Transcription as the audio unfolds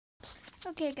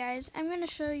Okay guys, I'm going to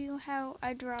show you how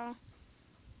I draw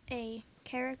a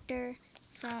character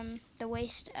from the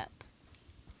waist up.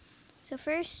 So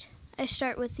first, I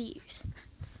start with the ears.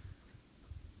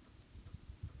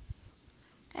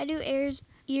 I do ears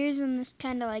in this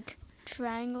kind of like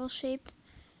triangle shape.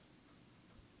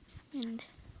 And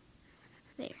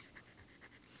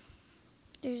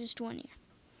there's just one ear.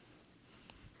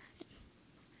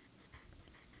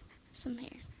 Some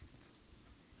hair.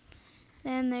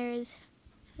 Then there's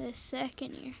the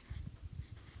second ear.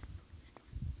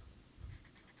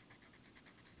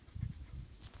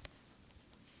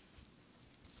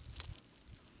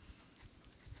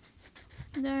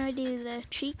 Then I do the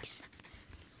cheeks,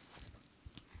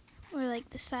 or like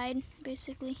the side,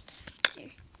 basically. There.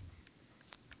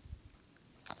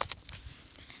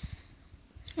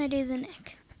 And I do the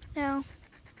neck. Now,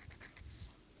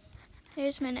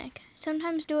 there's my neck.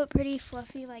 Sometimes do it pretty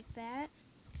fluffy like that.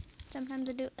 Sometimes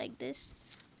I do it like this.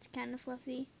 It's kind of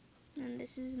fluffy, and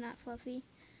this is not fluffy.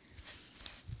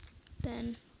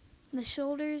 Then the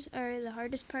shoulders are the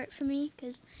hardest part for me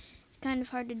because it's kind of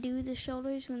hard to do the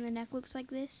shoulders when the neck looks like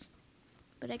this.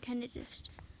 But I kind of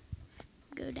just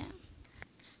go down.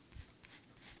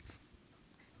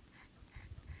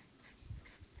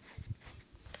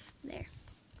 There.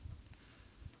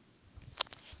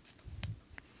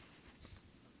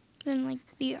 Then like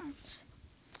the arms.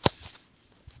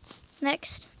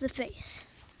 Next, the face.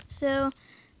 So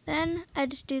then I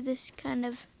just do this kind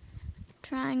of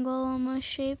triangle almost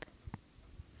shape.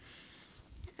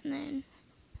 And then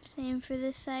same for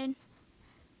this side.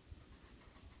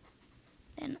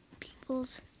 Then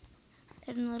pupils.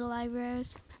 Then little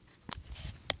eyebrows.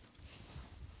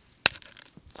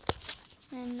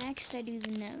 And next I do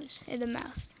the nose, or the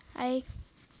mouth.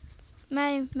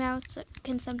 My mouth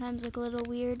can sometimes look a little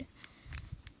weird.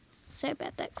 Sorry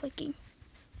about that clicking.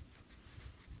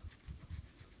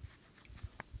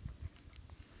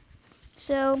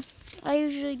 So I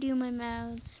usually do my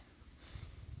mouths,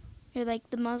 or like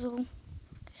the muzzle.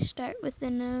 Start with the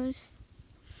nose,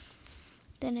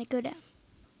 then I go down.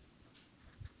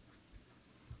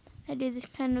 I do this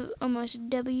kind of almost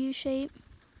W shape,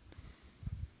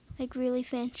 like really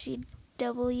fancy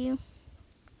W.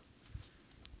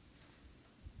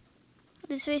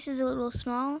 This face is a little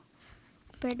small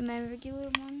compared to my regular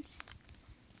ones,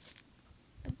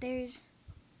 but there's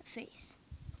a face,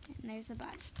 and there's a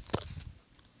body,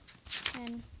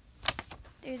 and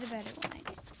there's a better one I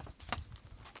did.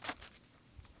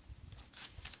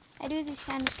 I do these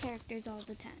kind of characters all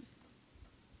the time.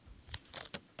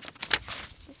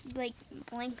 Just like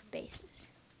blank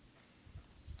bases.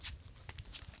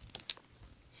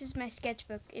 This is my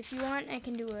sketchbook. If you want, I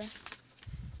can do a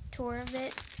tour of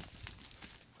it.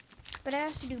 But I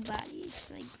also do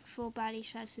bodies, like full body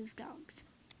shots of dogs,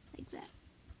 like that.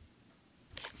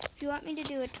 If you want me to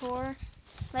do a tour,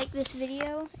 like this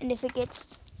video, and if it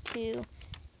gets to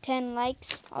 10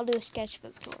 likes, I'll do a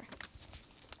sketchbook tour.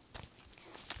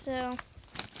 So,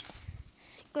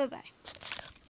 goodbye.